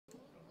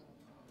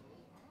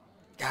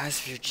Guys,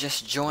 if you're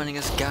just joining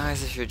us,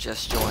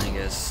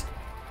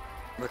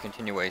 we're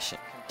continuation,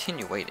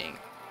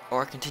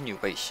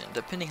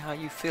 depending how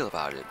you feel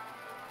about it,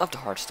 of the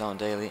Hearthstone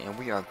Daily, and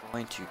we are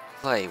going to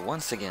play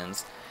once again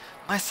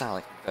my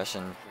Silent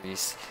Confession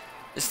Priest.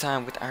 This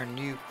time with our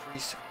new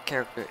priest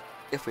character.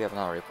 If we haven't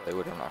already played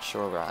with it, I'm not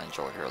sure, but I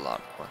enjoy her a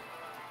lot more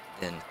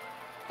than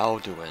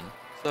Alduin.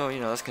 So, you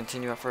know, let's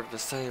continue. Without further to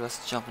say,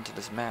 let's jump into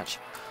this match.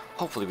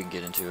 Hopefully we can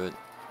get into it.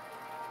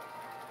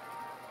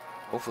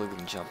 Hopefully we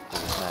can jump into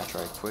this match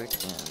right quick,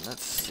 and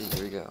let's see,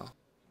 here we go.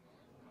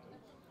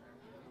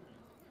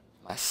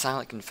 My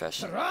Silent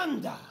Confession.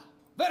 Randa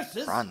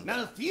versus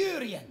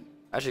Malfurion.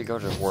 I actually go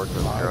to work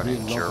with a girl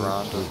named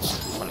Randa.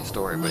 Funny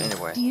story, but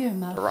anyway.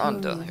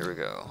 Randa, here we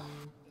go.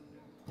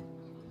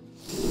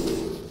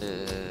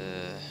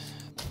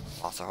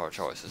 Lots of hard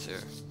choices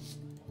here.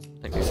 I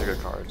think these are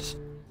good cards.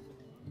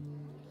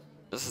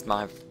 This is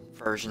my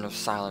version of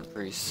Silent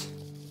Priest,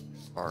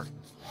 or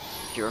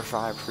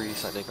Purified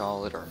Priest, like they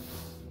call it, or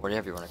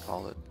whatever you want to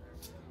call it.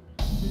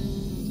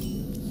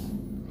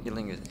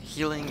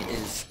 Healing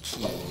is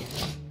key.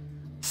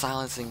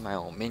 Silencing my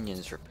own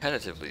minions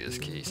repetitively is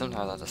key.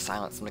 Sometimes I have to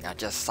silence something I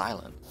just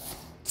silenced.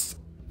 Just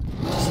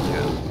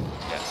good.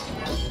 Yeah.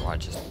 So I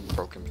just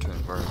broke in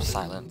between words.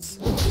 Silence.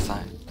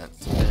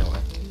 Silence.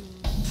 Anyway.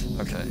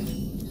 Okay.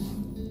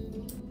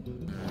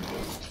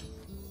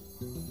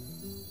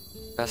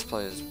 Best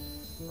play is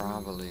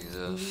probably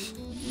this.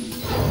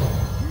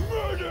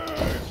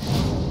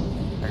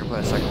 I can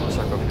play a second one,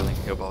 Circle of Healing,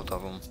 kill both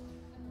of them.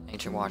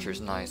 Ancient Watcher is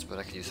nice, but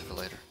I could use it for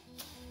later.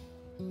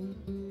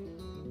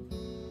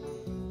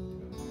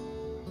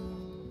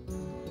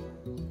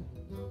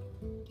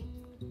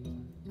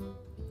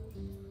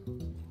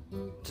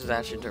 This is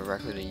actually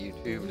directly to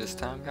YouTube this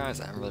time,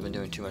 guys. I haven't really been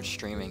doing too much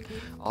streaming,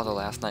 although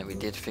last night we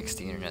did fix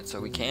the internet, so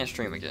we can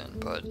stream again,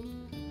 but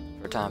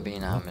for the time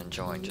being I'm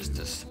enjoying just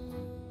this,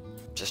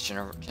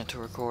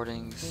 gentle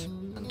recordings,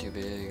 nothing too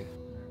big.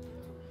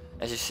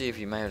 As you see, if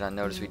you may have not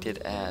noticed, we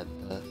did add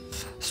the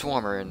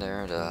Swarmer in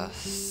there, the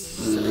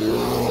city,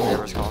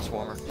 whatever it's called,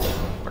 Swarmer.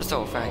 But it's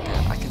still the fact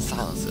that I can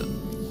silence it.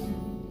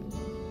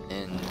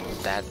 And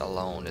that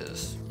alone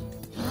is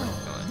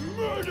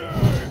good.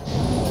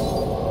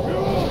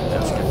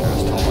 Let's get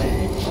first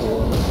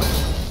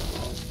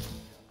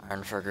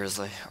Iron for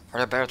Grizzly. Are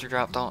there better to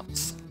drop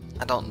taunts?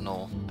 I don't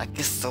know. I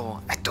guess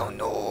so. I don't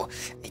know.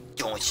 I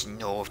don't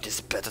know if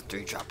there's better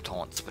 3-drop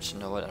taunts, but you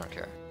know what? I don't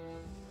care.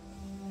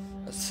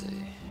 Let's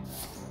see.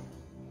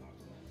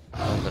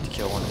 I'm about to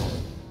kill one of them.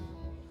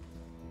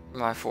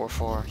 My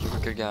 4-4, you're a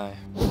good guy.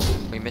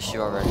 We miss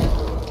you already.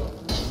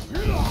 Let's see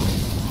what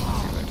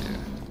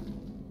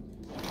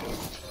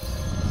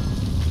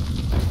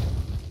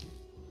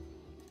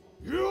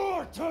I do.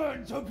 Your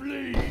turn to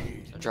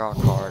bleed. So draw a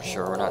card,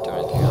 sure, we're not doing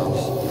anything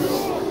else.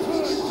 Your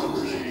turn to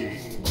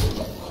bleed.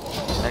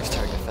 Next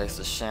turn we can face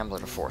the Shambler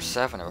to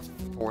 4-7 or a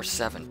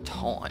 4-7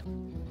 taunt.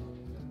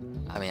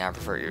 I mean, I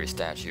prefer Eerie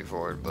Statue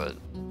for it, but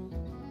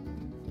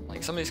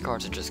like some of these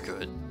cards are just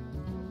good.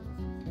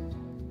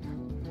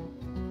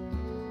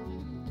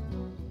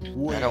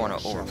 I don't want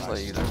to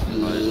overplay either,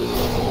 but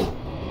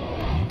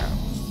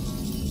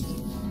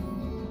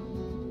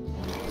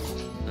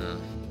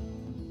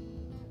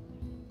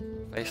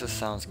Faces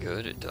sounds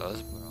good, it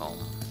does, but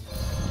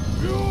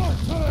Your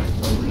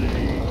turn to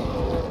bleed.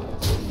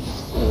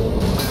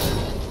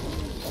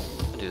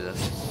 I'll do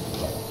this.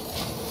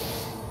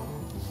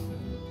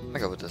 I'm gonna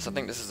go with this. I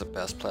think this is the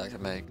best play I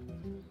can make.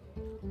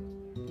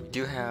 We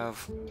do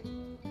have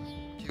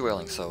 2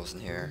 Wailing Souls in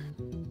here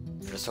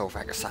for the sole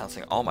fact of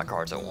silencing all my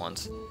cards at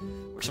once,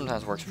 which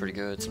sometimes works pretty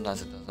good,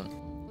 sometimes it doesn't.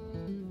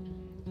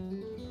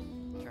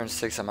 Turn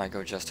 6 I might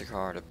go just a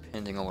card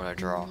depending on what I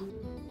draw.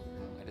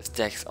 Like this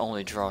deck's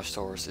only draw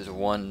source is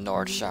 1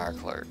 Nordshire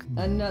Clerk.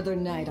 Another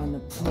night on the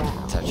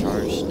prowl. Is that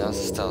charge? No, it's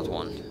a stealth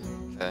one.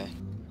 Okay.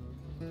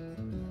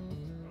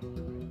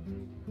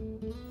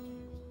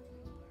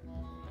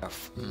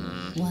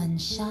 One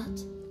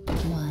shot,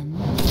 one.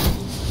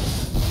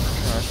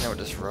 I don't know what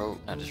this rogue,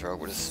 not this rogue,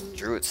 what this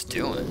druid's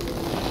doing.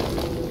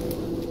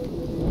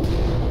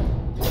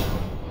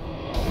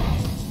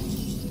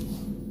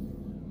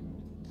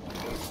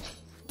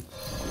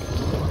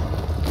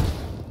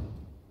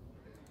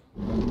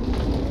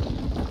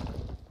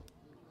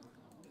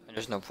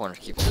 There's no point of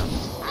keeping up.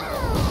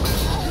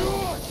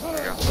 There we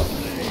go.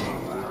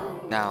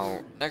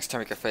 Now, next time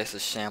we can face the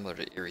Shambler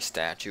to Eerie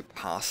Statue,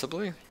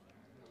 possibly.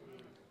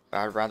 But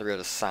I'd rather be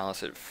able to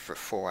silence it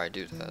before I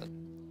do that.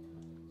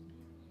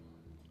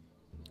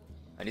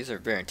 And these are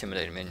very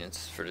intimidating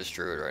minions for this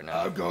druid right now.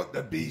 I got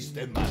the beast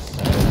in my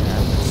sight.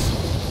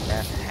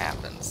 That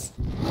happens.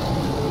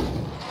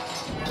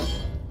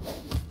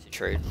 He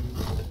trade.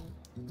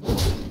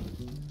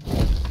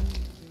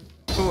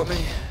 Ooh, at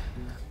me.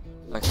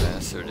 Okay,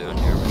 that's what we're doing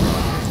here.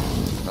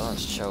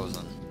 Balance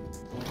chosen.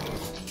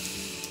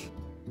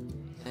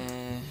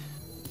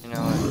 You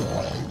know what?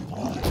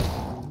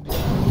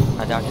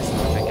 I doubt he's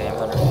gonna make game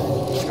hunter.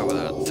 Let's go with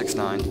that.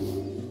 6-9.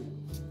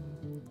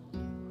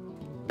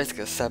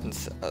 Basically a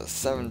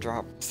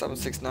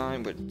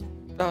 7-6-9 with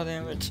Spell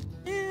damage.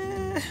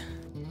 Yeah.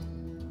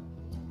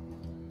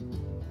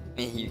 I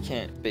mean, you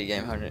can't big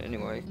game hunter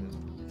anyway.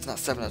 It's not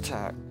 7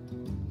 attack.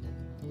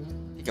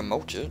 You can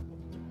moach it.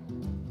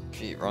 If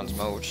he runs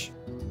moach.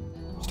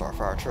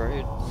 Starfire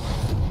trade.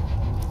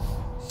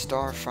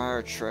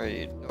 Starfire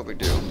trade. No big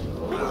deal.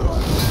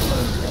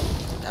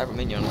 I have a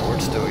minion on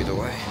board still either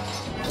way.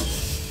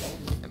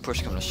 And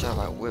push come to shove,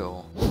 I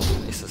will.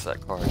 Aces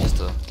that card just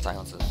to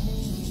silence it.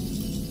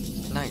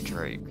 Night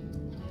Drake.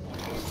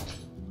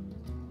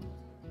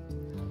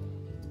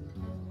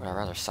 Would I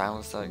rather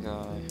silence that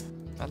guy?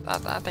 I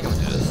think I'm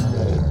gonna do this.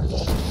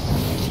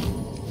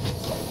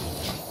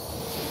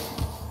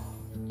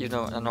 You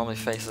know, I normally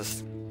face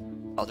this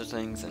other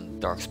things,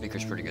 and Dark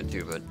Speaker's pretty good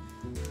too, but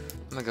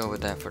I'm gonna go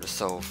with that for the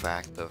sole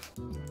fact of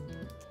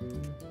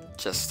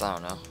just, I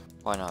don't know,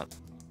 why not?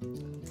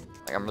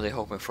 Like, I'm really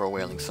hoping for a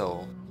Wailing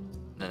Soul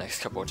in the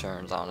next couple of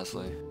turns,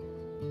 honestly.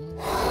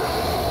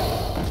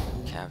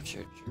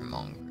 Captured your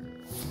monger.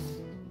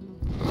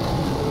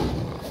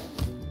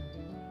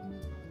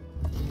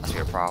 That's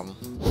your problem.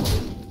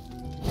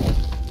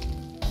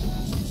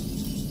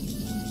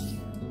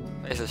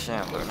 It's a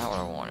Shambler, not what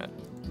I wanted.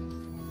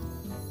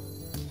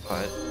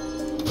 But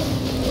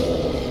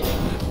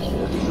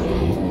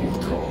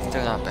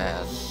still not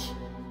bad.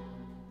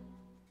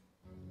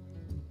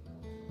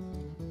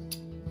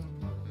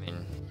 I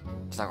mean,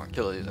 it's not gonna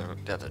kill it either.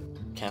 They have to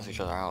cancel each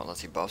other out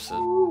unless he buffs it.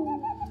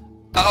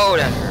 Oh,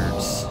 that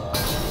hurts.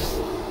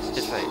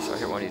 Hit face. I'll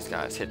hit one of these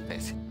guys. Hit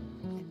face.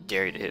 I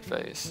dare you to hit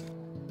face.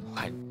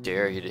 I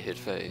dare you to hit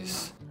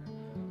face.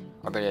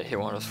 I bet you hit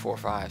one of those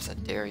 4/5s. I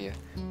dare you.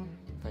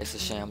 Face the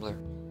Shambler.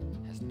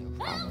 Has no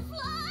problem.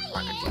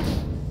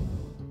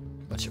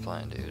 What you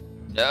playing, dude?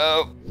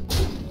 No!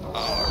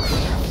 Oh,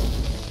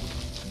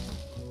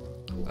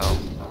 well.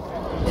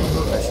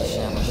 Face the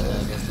Shambler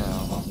shenanigans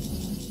now.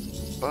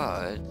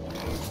 But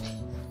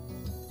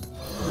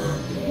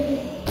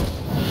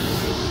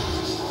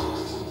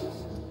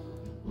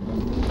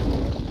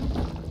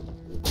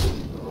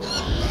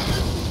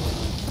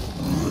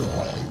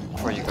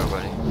before you go,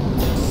 buddy.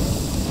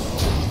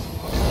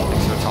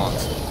 Thanks for the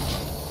taunts.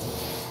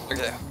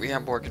 Okay, we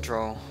have board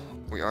control.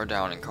 We are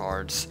down in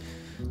cards.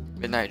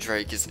 Midnight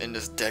Drake is in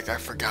this deck. I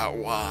forgot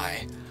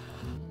why.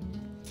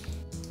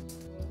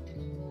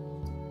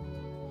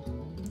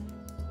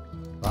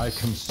 I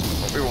can see.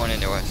 We won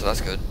anyway, so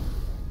that's good.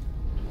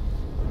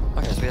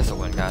 Okay, so that's a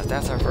win, guys.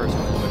 That's our first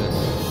win with it.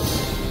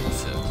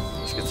 That's it.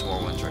 Let's get some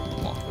more wins right.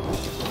 Come on.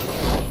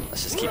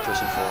 Let's just keep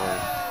pushing forward.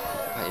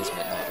 Why is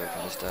Midnight Drake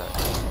in this deck?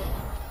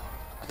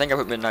 I think I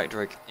put Midnight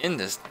Drake in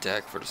this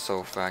deck for the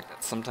sole fact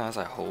that sometimes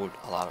I hold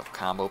a lot of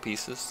combo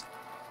pieces.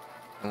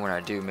 And when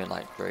I do,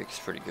 Midnight Drake's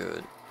pretty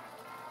good.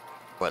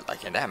 But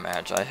like in that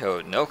match, I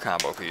held no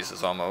combo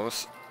pieces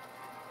almost.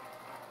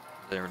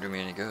 Didn't do me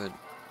any good.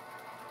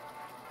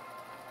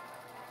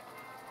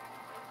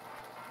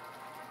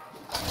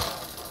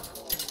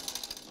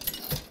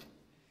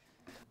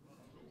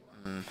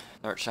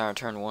 Nurture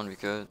turn 1 we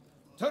could.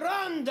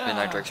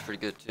 Midnight Drake's pretty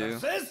good too.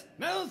 For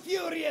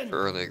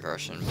early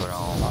aggression, but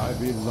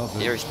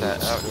Eerie stat.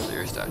 Oh, there's the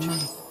Eerie statue. My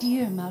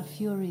dear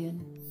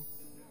Malfurion.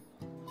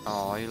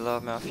 Oh, you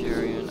love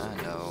Malfurion, I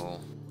know.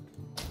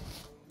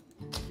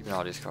 Keeping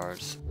all these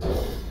cards.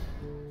 And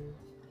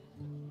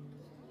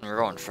we're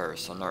going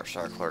first, so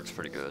Northstar Clerk's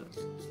pretty good.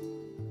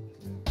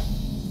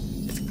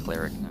 It's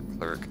Cleric, not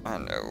Clerk. I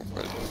know,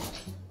 but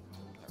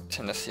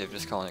tendency of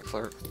just calling it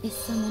Clerk. Is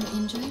someone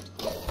injured?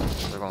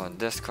 So we're going with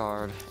this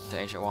card, the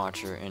Ancient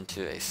Watcher,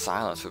 into a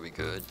Silence would be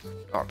good.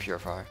 Or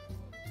Purify.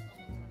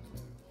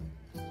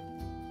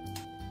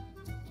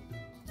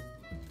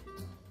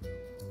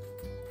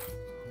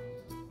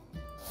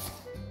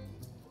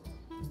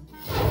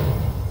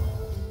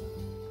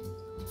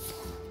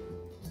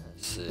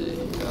 Let's see.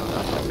 Oh,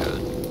 that's not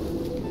good.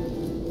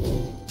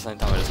 Same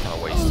time I just kind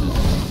of wasted.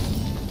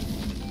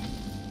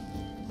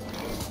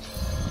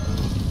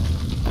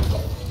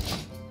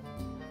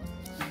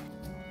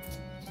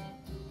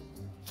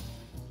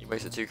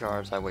 Wasted 2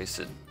 cards, I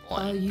wasted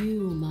 1. Are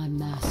you my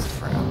master?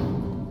 Crap.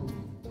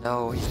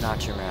 No, he's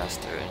not your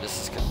master.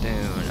 This is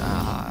Kadoon.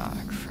 Ah,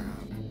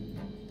 crap.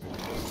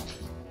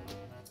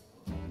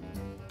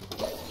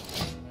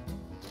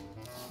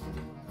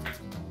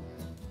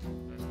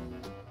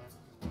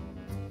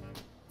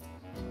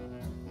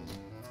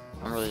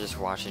 I'm really just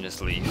watching this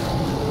leaf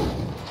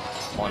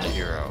on the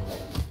hero.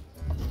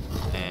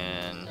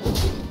 And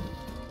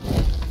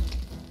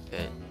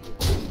it,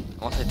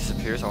 I won't say it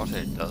disappears, I won't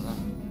say it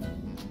doesn't.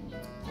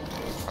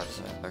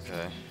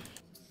 Okay.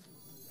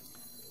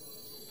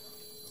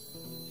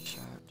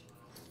 Shot.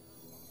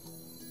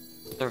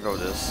 There we go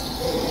with this.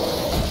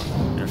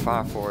 Your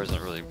 5/4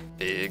 isn't really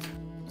big.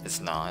 It's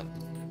not.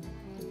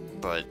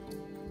 But,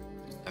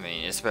 I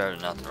mean, it's better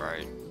than nothing,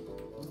 right?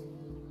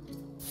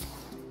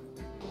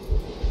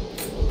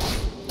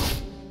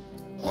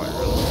 What,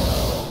 really?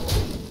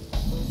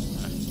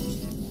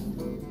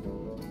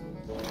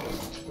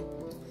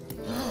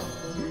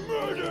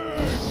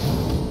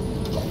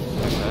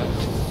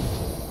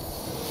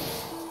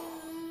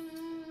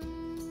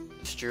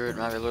 Stewart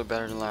might be a little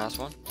better than the last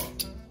one.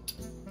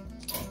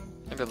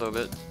 Maybe a little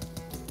bit.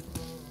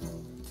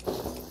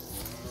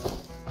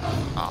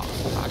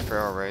 Oh, God,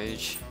 Feral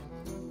Rage.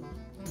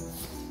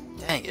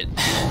 Dang it.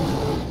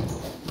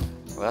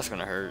 Well, that's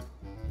gonna hurt.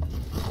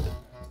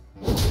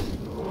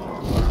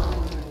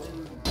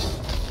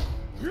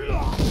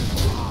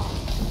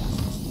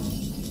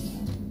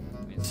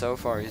 So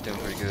far, he's doing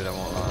pretty good, I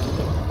won't lie.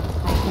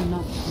 I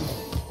cannot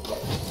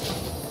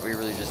do. We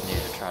really just need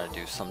to try to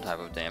do some type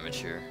of damage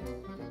here.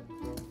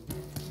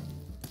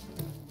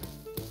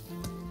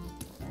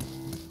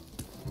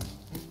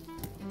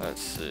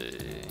 Let's see.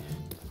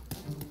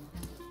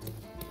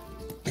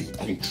 The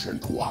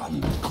Ancient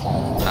One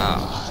calls.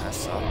 Ah, that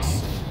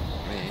sucks.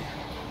 Me.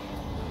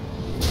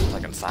 I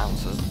can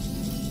silence it.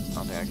 I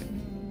don't think I can.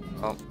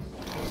 Oh.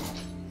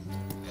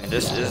 And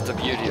this is the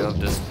beauty of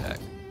this deck.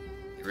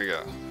 Here we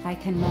go. I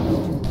cannot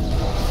do.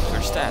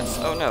 Search stats.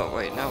 Oh no,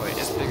 wait,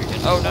 it's big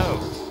again. Oh no!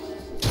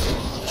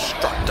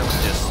 Destructive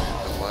disc.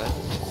 What?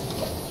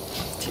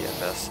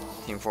 TFS.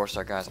 Team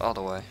 4-star guys, all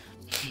the way.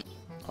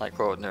 I like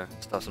quoting their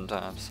stuff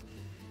sometimes.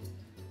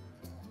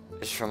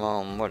 It's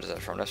from, what is that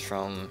from? That's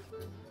from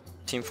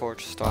Team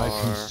 4-star.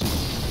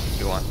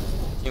 Good one.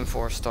 Team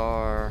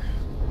 4-star.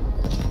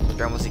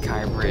 Dragon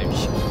Kai Bridge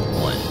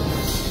 1.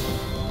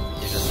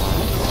 You just like.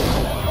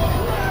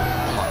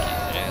 Monkey.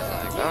 And it's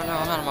like, oh no,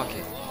 I'm not a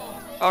monkey.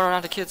 Oh no,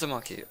 not the kid's a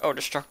monkey. Oh,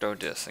 Destructo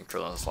Disc. And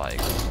Krillin's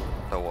like,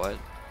 the what?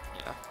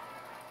 Yeah.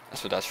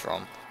 That's what that's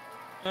from.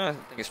 I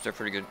think it's still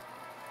pretty good.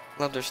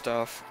 Love their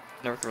stuff.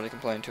 Never really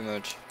complain too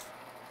much.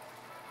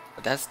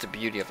 But that's the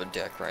beauty of the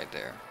deck right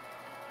there.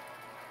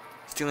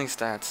 Stealing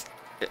stats,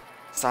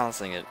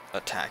 silencing it,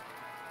 attack.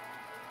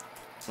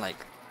 It's like,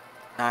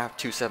 now I have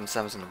 2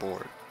 7/7s on the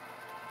board.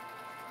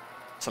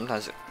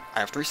 Sometimes I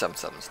have 3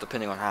 7/7s,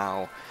 depending on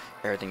how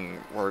everything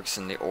works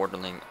in the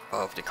ordering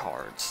of the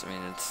cards. I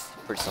mean, it's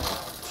pretty simple.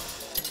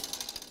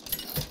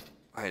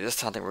 Alright, this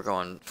time I think we're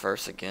going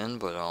first again,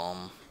 but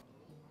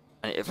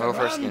if I go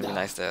first again, it'd be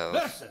nice to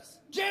have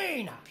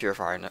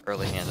Purify in the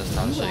early hand this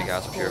time to show you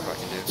guys what Purify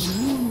can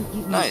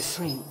do. Nice!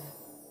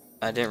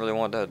 I didn't really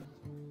want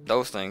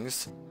those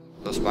things,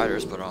 those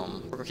spiders, but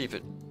we're gonna keep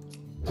it.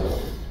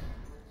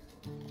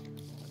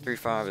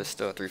 3/5 is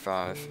still a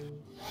 3/5.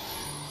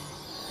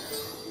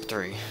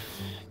 3.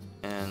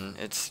 And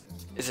is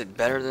it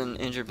better than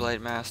Injured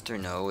Blade Master?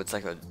 No, it's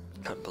like a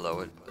cut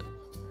below it, but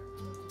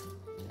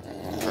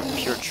for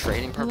pure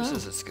trading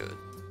purposes, it's good.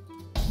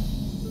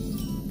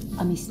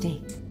 A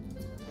mistake.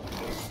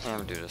 Yeah, I'm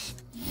gonna do this.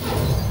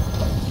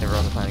 Never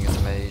on the planet against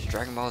a mage.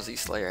 Dragon Ball Z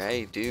Slayer.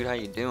 Hey, dude, how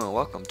you doing?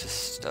 Welcome to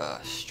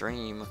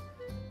stream.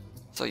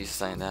 So used to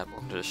saying that.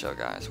 Welcome to the show,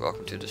 guys.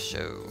 Welcome to the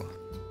show.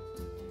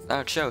 It's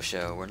not a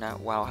show. We're not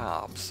WoW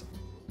Hobbs.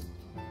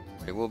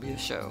 But it will be a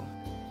show.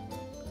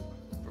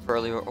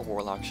 Preferably a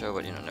Warlock show,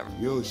 but you know, never.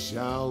 You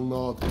shall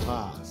not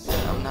pass.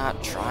 I'm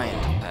not trying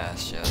to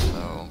pass yet,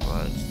 though,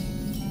 but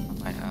I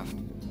might have to.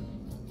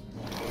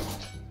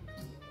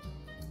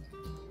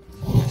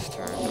 It's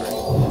turn 3.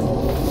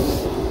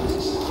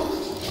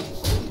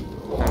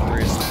 Turn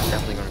 3 is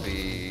definitely going to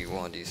be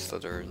one of these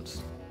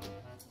Slytherins.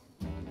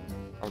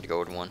 I'm going to go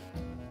with one.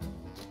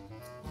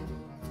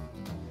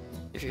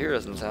 If you hear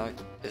us attack,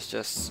 it's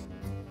just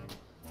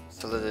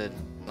Slytherin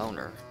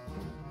Loner.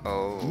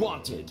 Oh,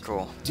 Wanted.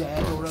 Cool.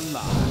 Dead or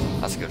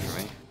alive. That's good for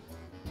me.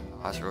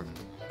 Oh, that's real good,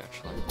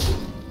 actually.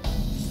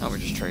 Now we're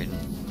just trading.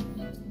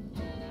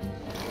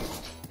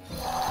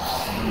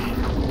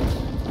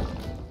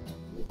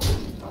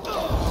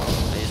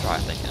 He's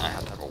probably thinking I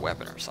have to have a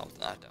weapon or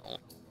something. I don't.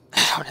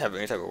 I don't have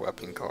any type of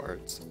weapon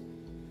cards.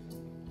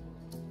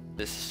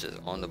 This is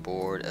just on the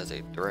board as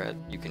a threat.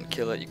 You can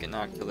kill it, you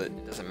cannot kill it.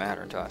 It doesn't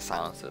matter until I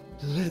silence it.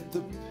 Let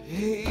the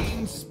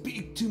pain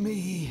speak to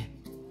me.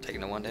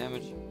 Taking the 1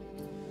 damage.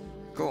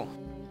 Cool.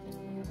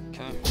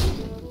 Okay.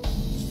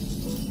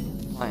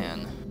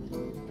 Plan.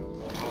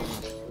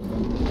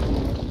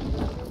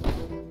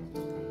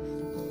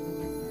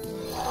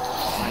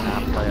 Might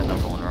not play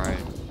another one, right?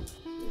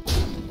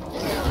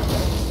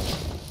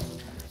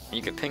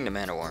 You could ping the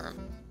Mana Worm.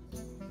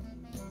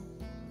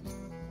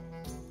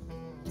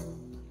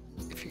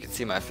 If you could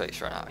see my face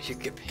right now, you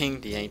could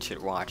ping the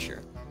Ancient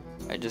Watcher.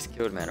 I just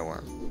killed Mana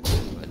Worm,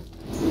 but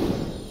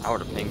I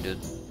would have pinged it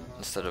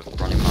instead of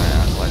running my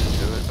ass life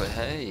into it, but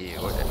hey,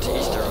 what a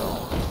teach their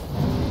own.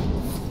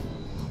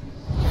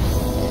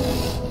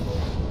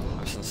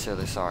 I'm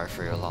sincerely sorry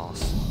for your loss.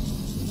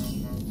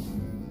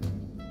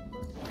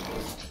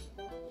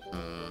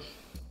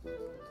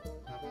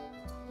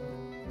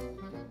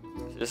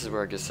 This is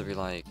where it gets to be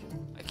like,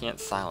 I can't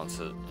silence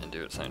it and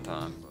do it at the same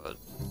time, but...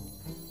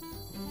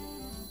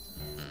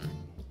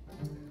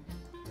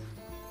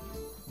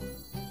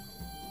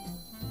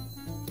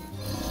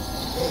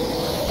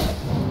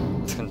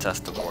 Let's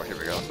contest the board. Here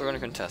we go. We're going to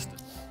contest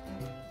it.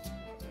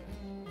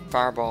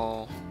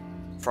 Fireball,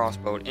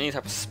 Frostbolt, any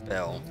type of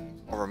spell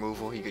or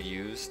removal he could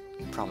use.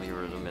 Probably get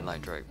rid of the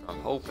Midnight Drake. But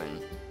I'm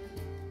hoping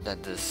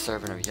that this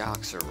Servant of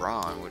Yax or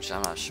Ron, which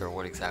I'm not sure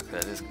what exactly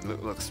that is,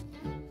 looks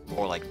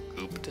more like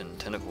goop than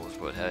tentacles,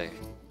 but hey.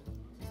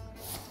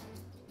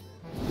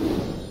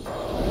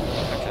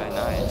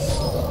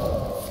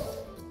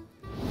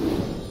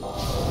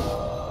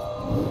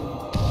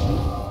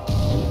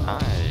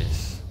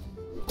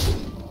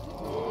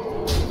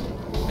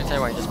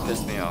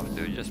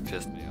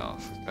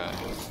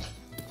 stuff.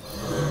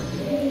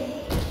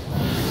 Okay.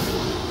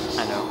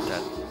 I know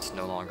that it's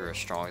no longer as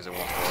strong as it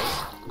once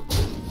was.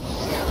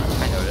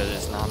 I know that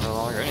it's not no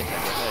longer anything,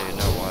 but hey, you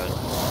know what?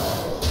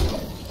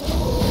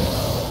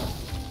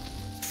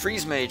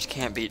 Freeze Mage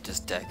can't beat this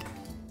deck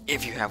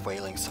if you have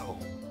Wailing Soul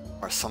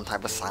or some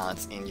type of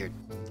silence in your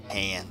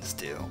hand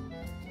still.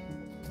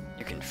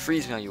 You can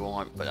freeze me all you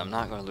want, but I'm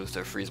not going to lose to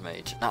a Freeze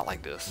Mage. Not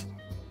like this.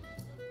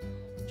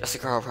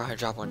 Jessica will probably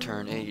drop on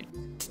turn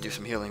 8 to do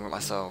some healing with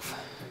myself.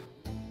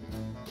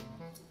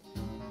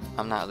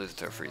 I'm not losing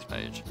to a Freeze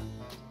Mage.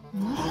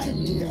 I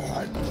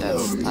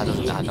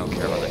don't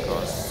care about that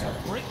cost.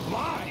 Separate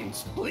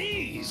lines,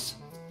 please.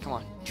 Come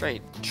on,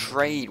 trade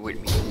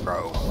with me,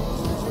 bro.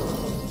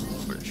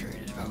 Would have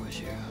traded if I was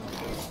you.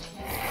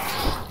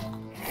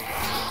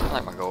 I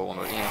like my gold one,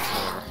 but yeah,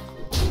 whatever.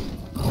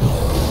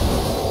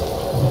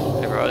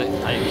 Hey, brother,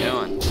 how you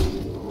doing?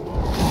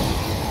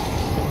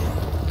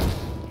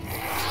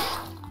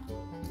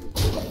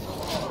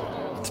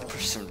 Let's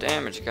push some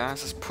damage,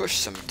 guys. Let's push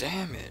some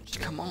damage.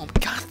 Come on, we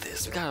got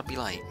this. We gotta be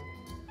like,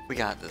 we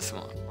got this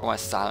one. All my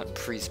silent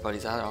priest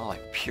buddies out there, all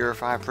like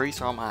purified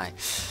priests, all my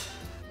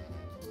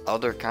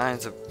other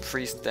kinds of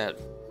priests that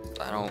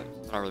I don't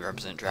really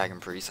represent dragon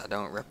priests. I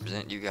don't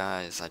represent you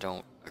guys. I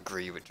don't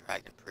agree with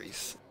dragon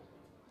priests.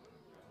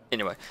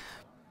 Anyway,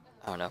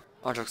 I don't know.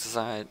 All jokes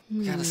aside,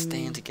 we gotta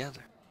stand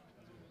together.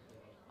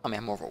 I mean,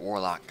 I'm more of a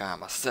warlock guy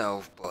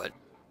myself, but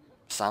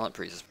silent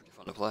priest is pretty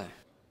fun to play.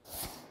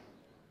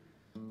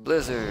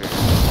 Blizzard.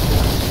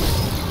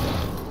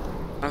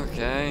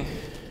 Okay.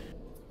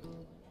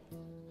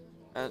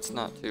 That's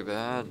not too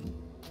bad.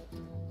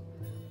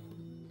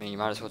 I mean, you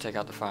might as well take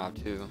out the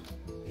 5 too.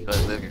 If you let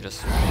it live, you're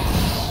just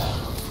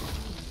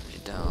pretty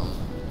dumb.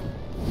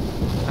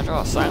 I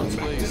draw a silence,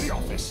 please. I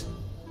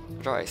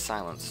draw a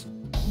silence.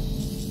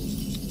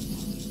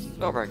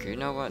 Spellbreaker, you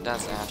know what?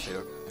 That's actually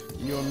okay.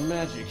 Your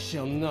magic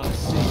shall not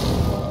save you.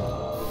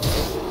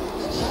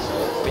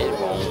 I mean,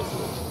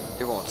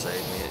 it won't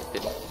save me,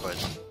 but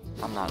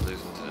I'm not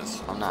losing to this.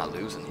 I'm not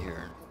losing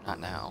here. Not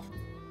now.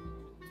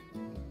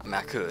 I mean,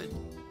 I could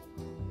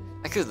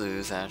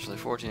lose, actually.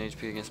 14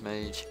 HP against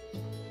Mage.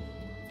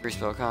 3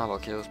 spell combo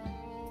kills.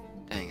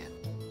 Dang it.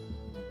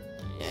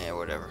 Yeah,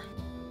 whatever.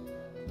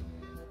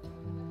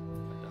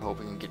 I hope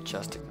we can get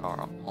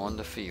Justicar on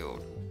the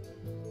field.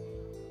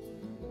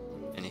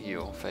 And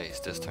heal face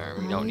this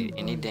turn. We don't need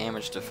any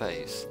damage to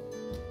face.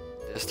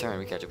 This turn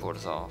we catch to pull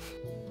this off.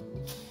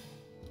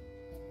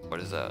 What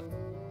is that?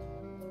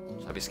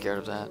 Should I be scared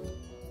of that?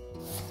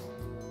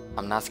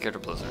 I'm not scared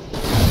of Blizzard.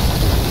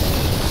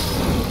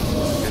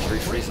 There's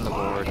refreezing the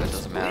board, that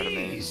doesn't matter to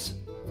me.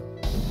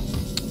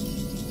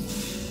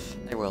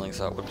 Hey, Willing,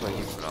 so I would play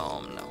you, but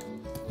no.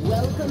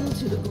 Welcome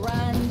to the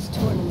Grand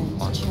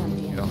Tournament,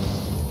 champion. Go.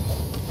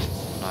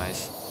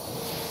 Nice.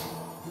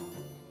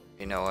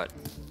 You know what?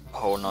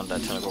 Holding on to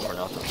that tentacle for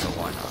nothing, so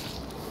why not?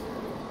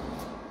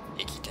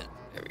 Icky tentacle.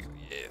 There we go.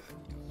 Yeah.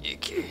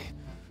 Icky.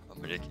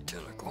 I'm an icky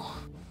tentacle.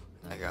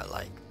 I got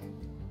like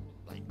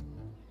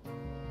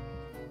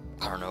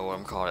I don't know what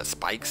I'm calling it.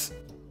 Spikes?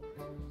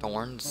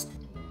 Thorns?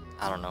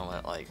 I don't know.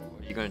 Like,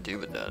 what are you gonna do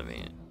with that? I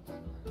mean,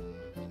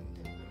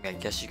 I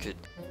guess you could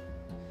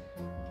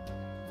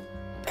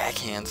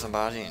backhand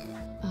somebody and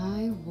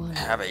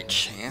have a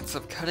chance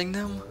of cutting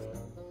them?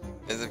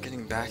 Is it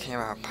getting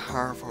backhand by a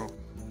powerful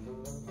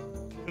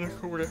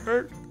tentacle would it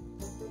hurt?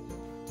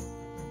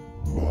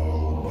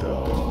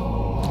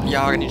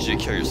 Y'all, I need you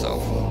to kill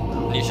yourself.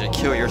 I need you to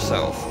kill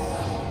yourself.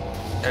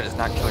 That is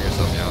not kill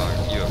yourself, y'all.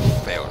 You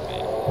have failed me.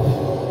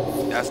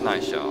 That's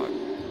nice, y'all.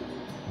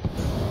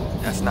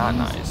 That's not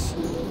nice.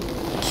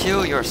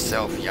 Kill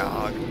yourself,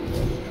 Yogg.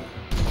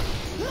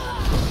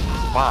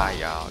 Why,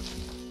 Yogg?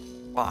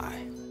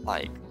 Why?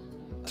 Like,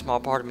 a small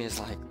part of me is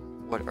like,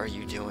 what are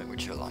you doing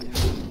with your life?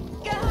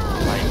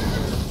 Like,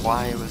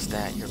 why was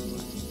that your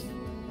plan?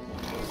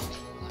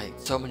 Like,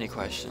 so many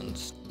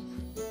questions.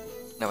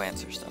 No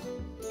answers, though.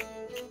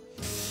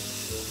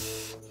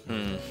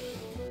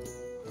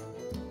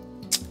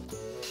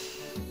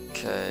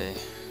 Okay.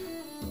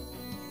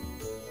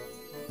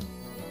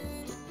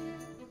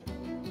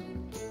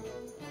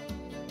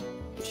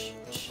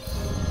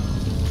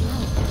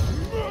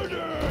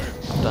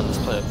 I've done this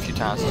play a few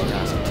times, as you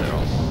guys can tell.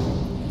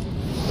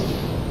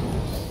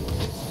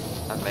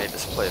 I've made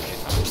this play a few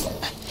times.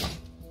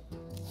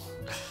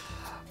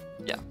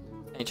 Yeah.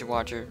 Ancient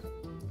Watcher.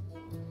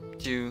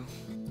 2.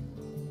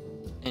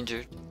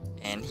 Injured.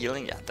 And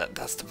healing. Yeah,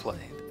 that's the play.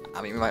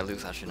 I mean, we might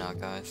lose actually now,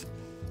 guys.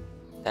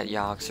 That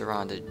Yogg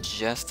surrounded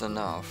just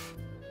enough.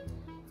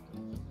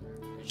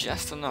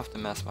 Just enough to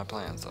mess my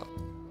plans up.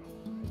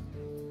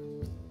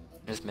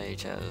 This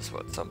mage has,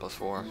 what,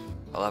 7+4?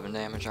 11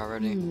 damage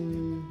already?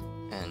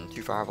 And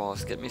 2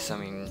 fireballs get me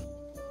some. I mean,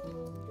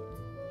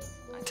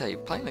 I tell you,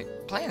 playing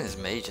this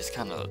mage is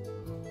kind of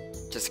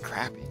just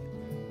crappy.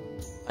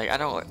 Like, I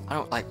don't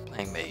like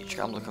playing mage.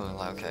 I'm looking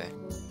like, okay,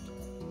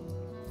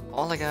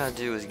 all I gotta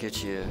do is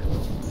get you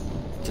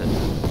to,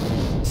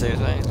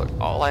 seriously, look,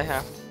 all I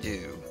have to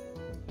do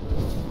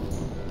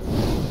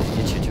is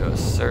get you to to a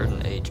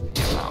certain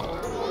HP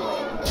amount.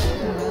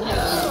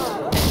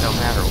 No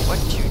matter what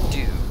you do,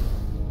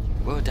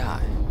 you will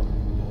die.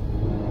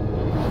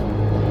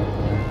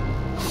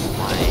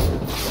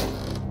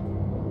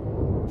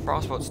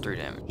 Frostbolt's 3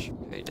 damage.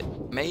 Okay,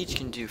 Mage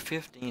can do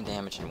 15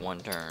 damage in 1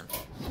 turn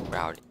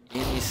without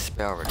any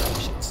spell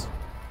reductions.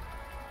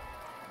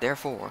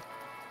 Therefore,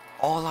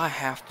 all I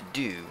have to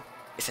do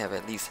is have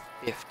at least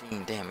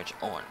 15 damage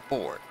on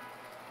board.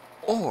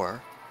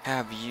 Or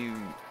have you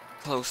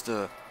close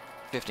to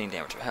 15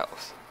 damage of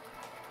health.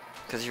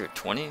 Because you're at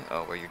 20,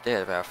 oh well, you're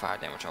dead about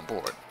 5 damage on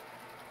board.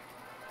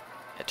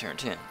 At turn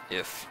 10.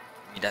 If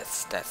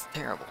that's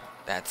terrible.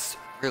 That's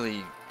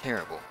really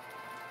terrible.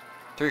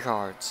 3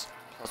 cards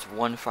plus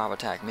 1 5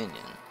 attack minion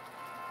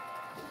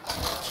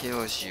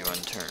kills you on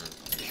turn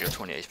if you're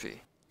 20 HP.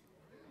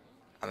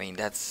 I mean,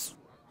 that's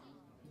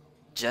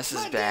just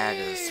as bad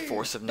as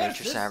Force of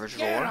Nature Savage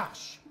Roar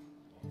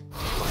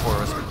before it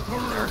was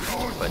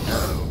nerfed, but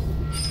no.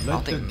 I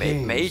don't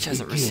think Mage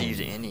hasn't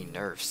received any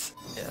nerfs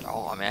at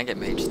all. I mean, I get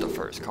Mage as the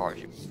first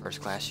card,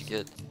 first class you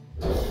get.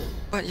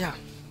 But yeah,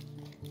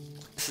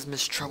 this is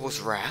Miss Trouble's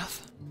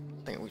Wrath.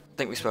 I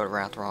think we spelled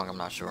Wrath wrong. I'm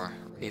not sure.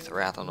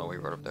 Wrath, I don't know what we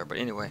wrote up there. But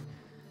anyway,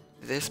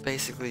 this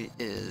basically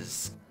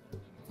is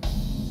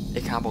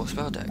a combo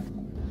spell deck.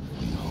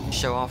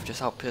 Show off just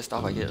how pissed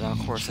off I get. Of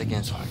course,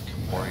 against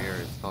Warrior,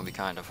 it's gonna be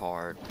kind of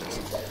hard.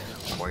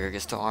 Warrior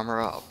gets to armor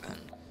up, and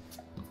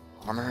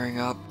armoring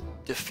up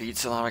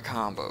defeats a lot of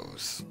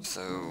combos.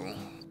 So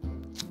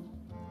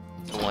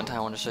the one time I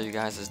want to show you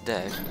guys this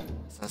deck,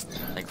 since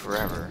like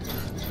forever,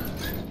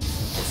 it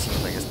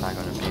seems like it's not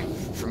gonna be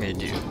for me to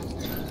do.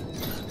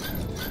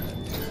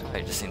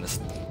 I just seen this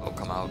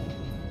come out.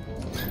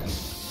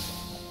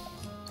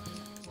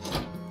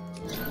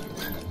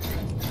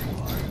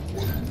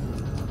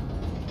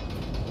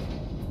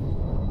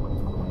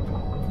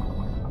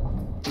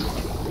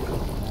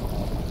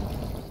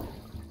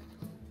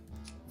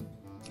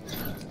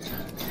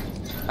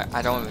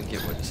 I don't even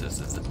get what this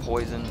is. Is it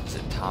poison? Is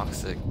it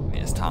toxic? I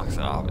mean, it's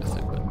toxic,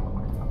 obviously, but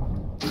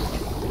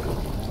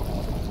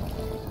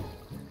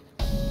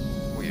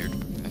weird.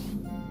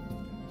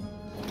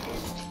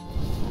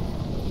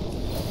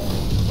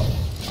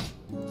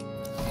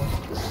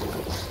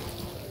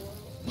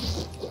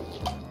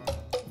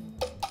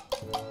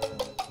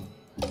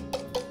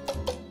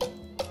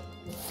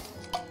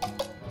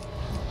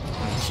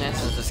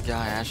 Chances this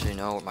guy actually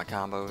know what my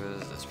combo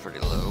is pretty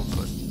low,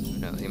 but who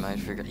knows, he might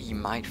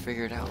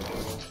figure it out.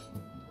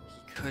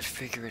 He could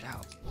figure it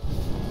out.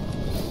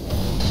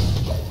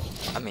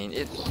 I mean,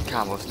 it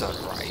combos done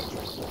right.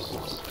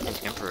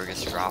 If Emperor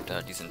gets dropped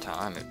at a decent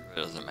time, it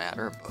really doesn't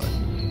matter, but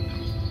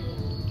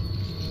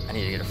I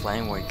need to get a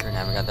Flame Waker and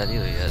haven't got that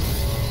either yet.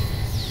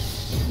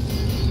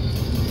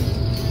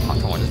 Oh,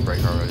 come on, just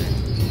break already.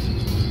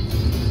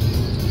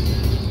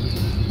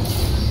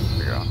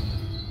 Figure out.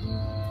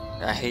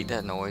 I hate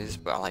that noise,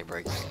 but I like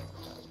breaking.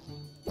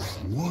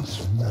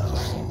 What now?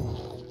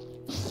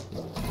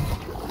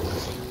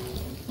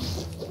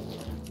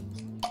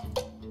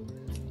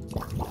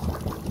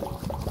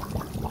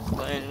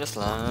 Playing in the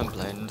slime,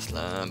 playing in the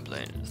slime,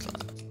 playing in the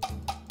slime.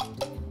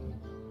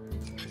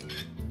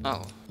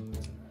 Oh,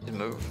 did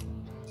move.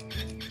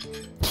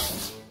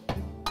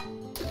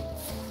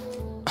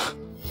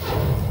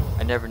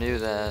 I never knew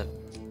that.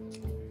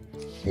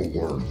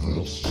 For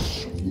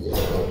this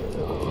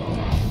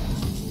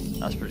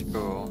That's pretty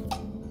cool.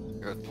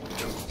 Good.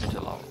 Into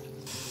lava.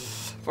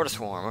 For the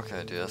swarm,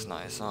 okay, dude, that's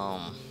nice. If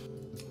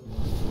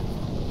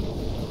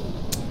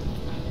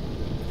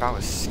I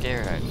was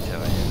scared, I'd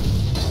tell you.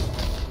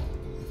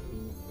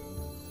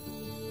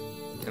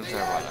 I'm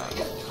sorry, why not?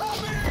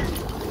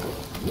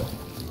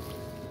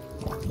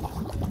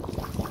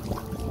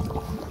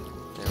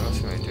 Okay, what else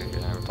can we do here? I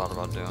never thought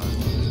about doing.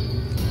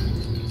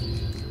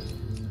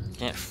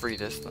 Can't free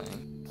this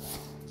thing.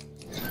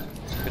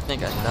 Could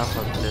think enough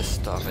of this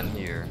stuff in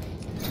here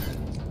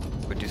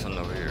would do something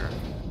over here,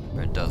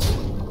 but it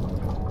doesn't.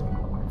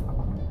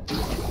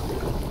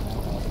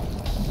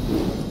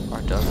 Or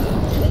does it?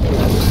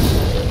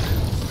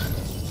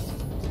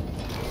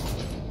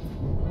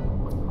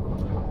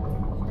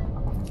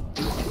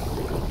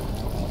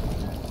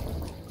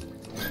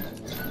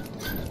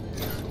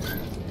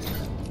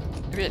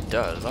 Maybe it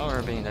does. I don't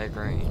remember being that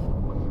green.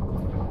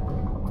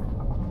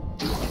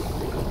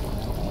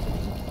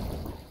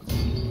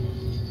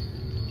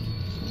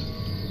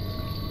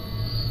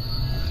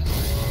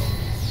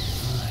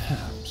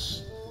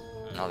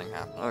 Nothing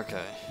happened.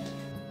 Okay.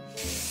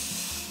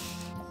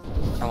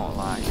 I won't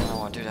lie. I don't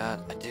want to do that.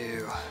 I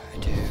do.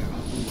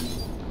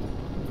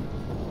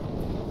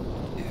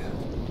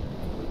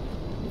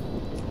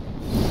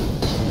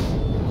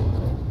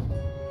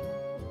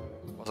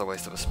 Was a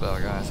waste of a spell,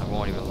 guys. I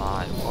won't even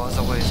lie. It was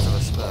a waste of a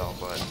spell,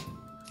 but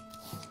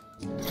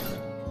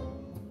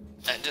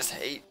I just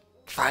hate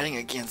fighting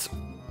against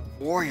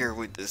Warrior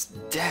with this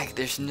deck.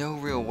 There's no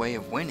real way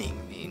of winning.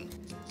 I mean,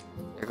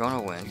 they're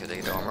gonna win because they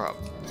get the armor up.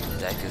 The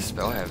deck is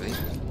spell heavy,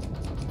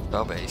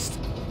 spell based,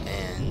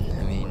 and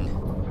I mean,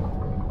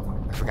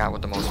 forgot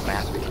what the most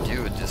math we can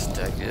do with this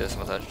deck is.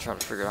 I thought I'd try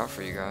to figure it out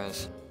for you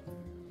guys.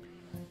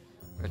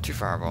 We have 2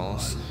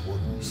 fireballs,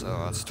 so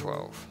that's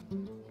 12.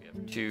 We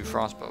have 2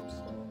 frostbows,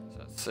 so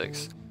that's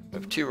 6. We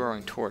have 2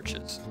 roaring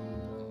torches.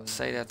 Let's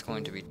say that's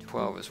going to be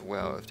 12 as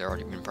well if they're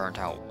already been burnt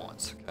out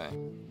once, okay?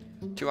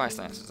 2 ice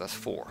lances, that's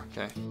 4,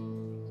 okay?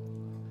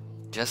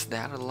 Just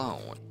that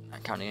alone,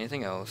 not counting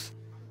anything else,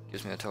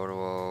 gives me a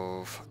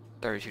total of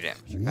 32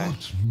 damage, okay?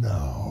 What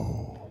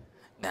now?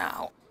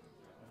 Now,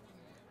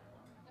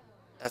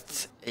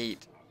 that's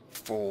 8,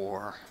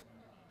 4,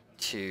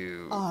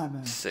 2,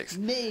 Armor 6.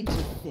 made to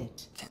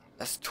fit. 10.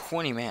 That's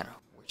 20 mana,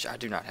 which I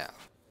do not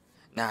have.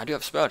 Now, I do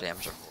have spell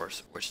damage, of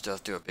course, which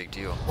does do a big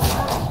deal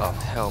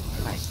of help.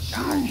 My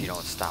God, if you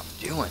don't stop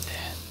doing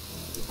that.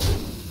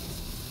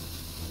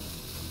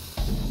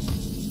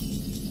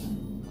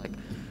 Like,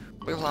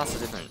 we have lots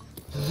of different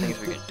things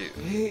we can do.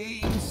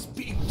 Hey,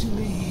 speak to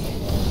me.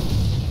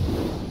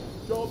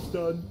 Job's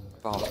done.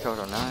 Bomb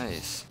Kodo,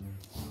 nice.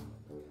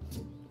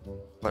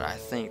 But I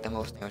think the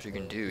most damage we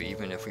can do,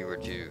 even if we were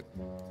to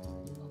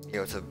be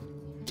able to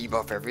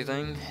debuff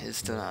everything, is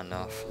still not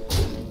enough.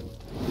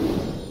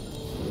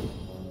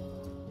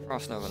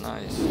 Frost Nova,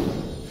 nice.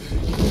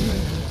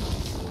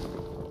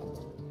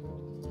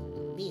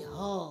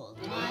 Behold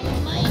my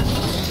mighty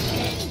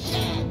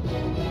invention.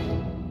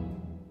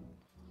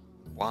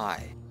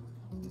 Why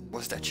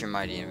was that your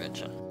mighty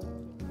invention?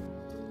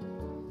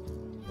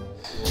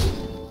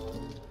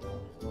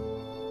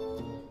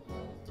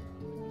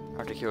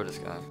 Hard to kill this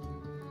guy.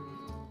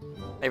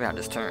 Maybe not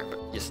this turn,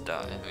 but just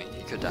die. I mean,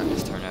 he could die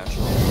this turn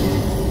actually.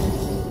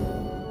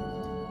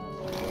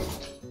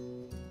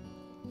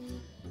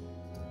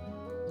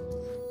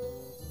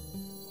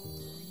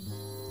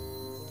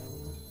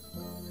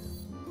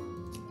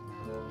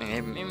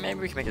 Maybe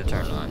we can make it a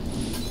turn 9.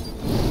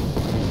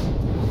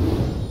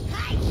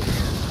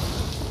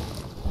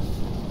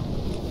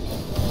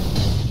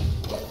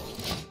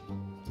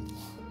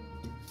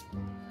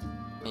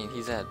 I mean,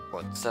 he's at,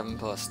 what, 7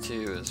 plus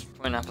 2 is,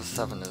 29 plus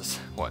 7 is,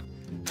 what,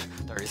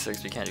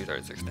 36? We can't do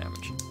 36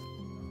 damage.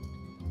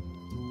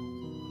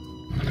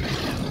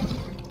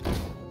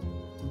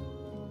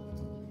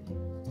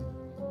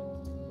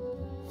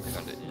 We're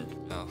going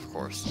to, of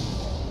course.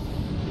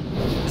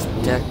 This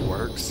deck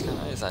works,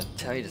 guys. I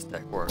tell you this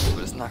deck works,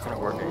 but it's not going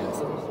to work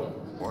against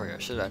Warrior. I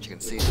should have actually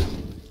conceded.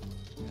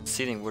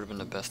 Conceding would have been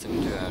the best thing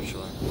to do,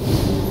 actually.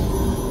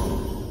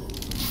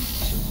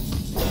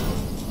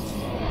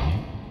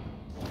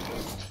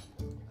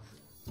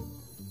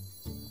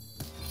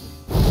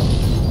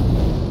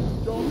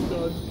 Job's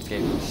done. He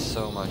gave me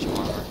so much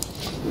armor.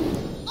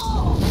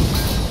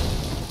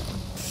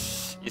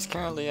 He's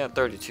currently at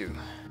 32.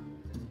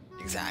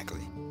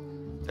 Exactly.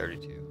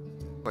 32.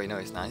 Wait, no,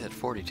 he's not. He's at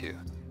 42.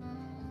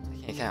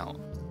 I can't count.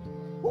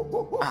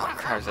 Oh,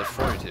 crap, he's at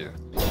 42.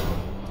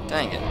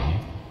 Dang it.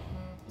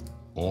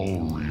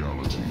 All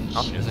realities, I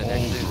don't think there's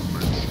anything I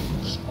can do.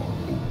 dimensions are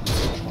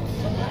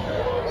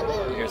I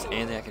don't think there's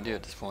anything I can do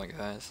at this point,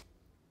 guys.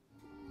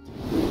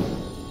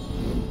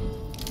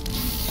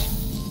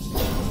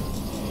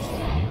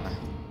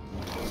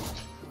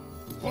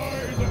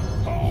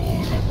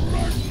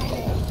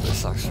 This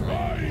sucks for me.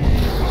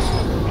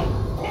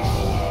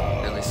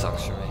 Really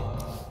sucks for me.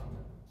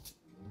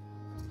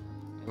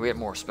 We have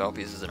more spell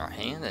pieces in our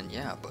hand, and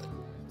yeah, but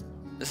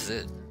this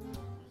is it.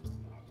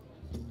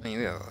 I mean,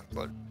 we have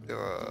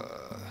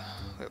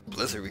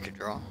Blizzard we could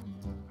draw,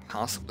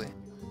 possibly.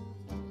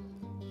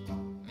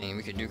 I mean,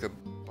 we could Nuka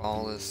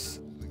Ball this.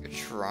 We could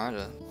try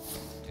to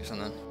do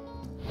something.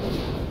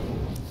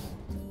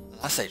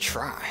 I say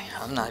try.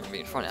 I'm not even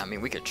being funny. I mean,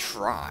 we could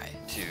try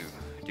to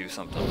do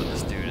something, but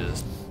this dude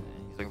is.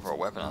 He's looking for a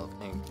weapon. I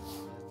think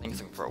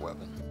he's looking for a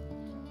weapon.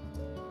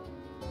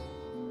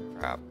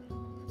 Crap.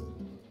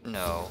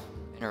 No.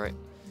 Inner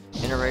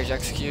rage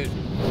execute.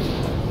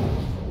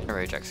 Inner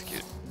rage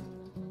execute.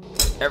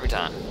 Every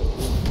time.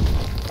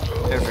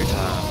 Every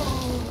time.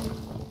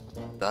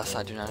 Thus,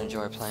 I do not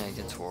enjoy playing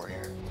against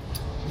Warrior.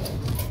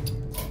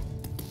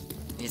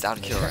 He's out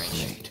of kill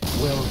range.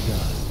 Well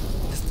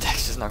done. This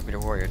deck's just not going to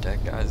be a Warrior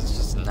deck, guys. It's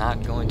just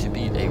not going to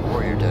be a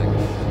Warrior deck.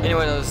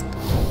 Anyway, this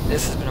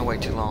has been a way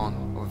too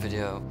long of a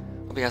video.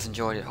 Hope you guys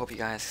enjoyed it. Hope you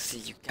guys see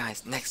you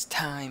guys next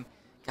time.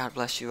 God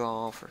bless you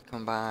all for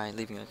coming by.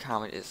 Leaving a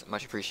comment is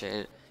much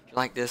appreciated. If you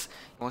like this,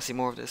 you want to see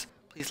more of this,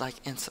 please like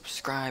and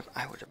subscribe.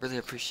 I would really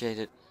appreciate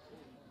it.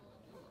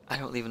 I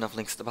don't leave enough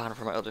links at the bottom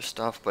for my other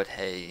stuff, but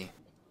hey,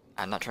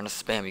 I'm not trying to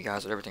spam you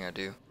guys with everything I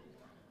do.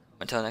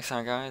 Until next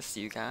time, guys,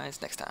 see you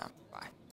guys next time. Bye.